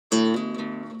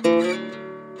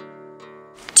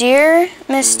Dear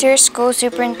Mr. School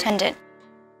Superintendent,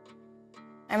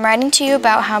 I'm writing to you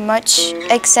about how much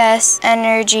excess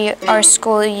energy our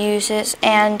school uses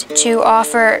and to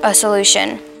offer a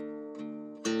solution.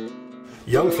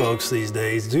 Young folks these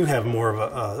days do have more of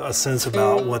a sense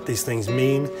about what these things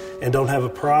mean and don't have a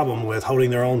problem with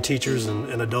holding their own teachers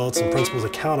and adults and principals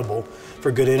accountable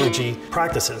for good energy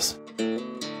practices.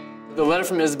 The letter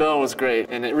from Isabel was great,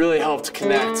 and it really helped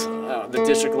connect the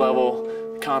district level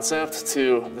concept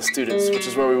to the students, which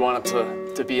is where we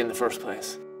wanted to be in the first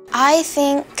place. I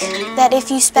think that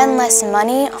if you spend less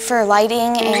money for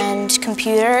lighting and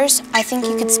computers, I think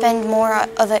you could spend more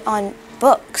of it on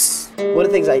books. One of the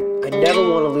things I never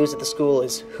want to lose at the school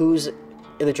is who's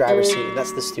in the driver's seat, and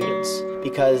that's the students,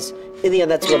 because in the end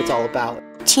that's what it's all about.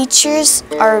 Teachers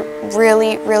are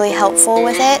really, really helpful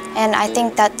with it, and I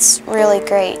think that's really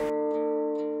great.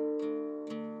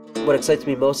 What excites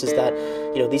me most is that,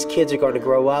 these kids are going to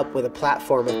grow up with a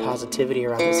platform of positivity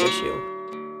around this issue.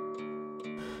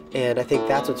 And I think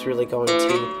that's what's really going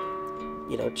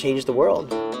to, change the world.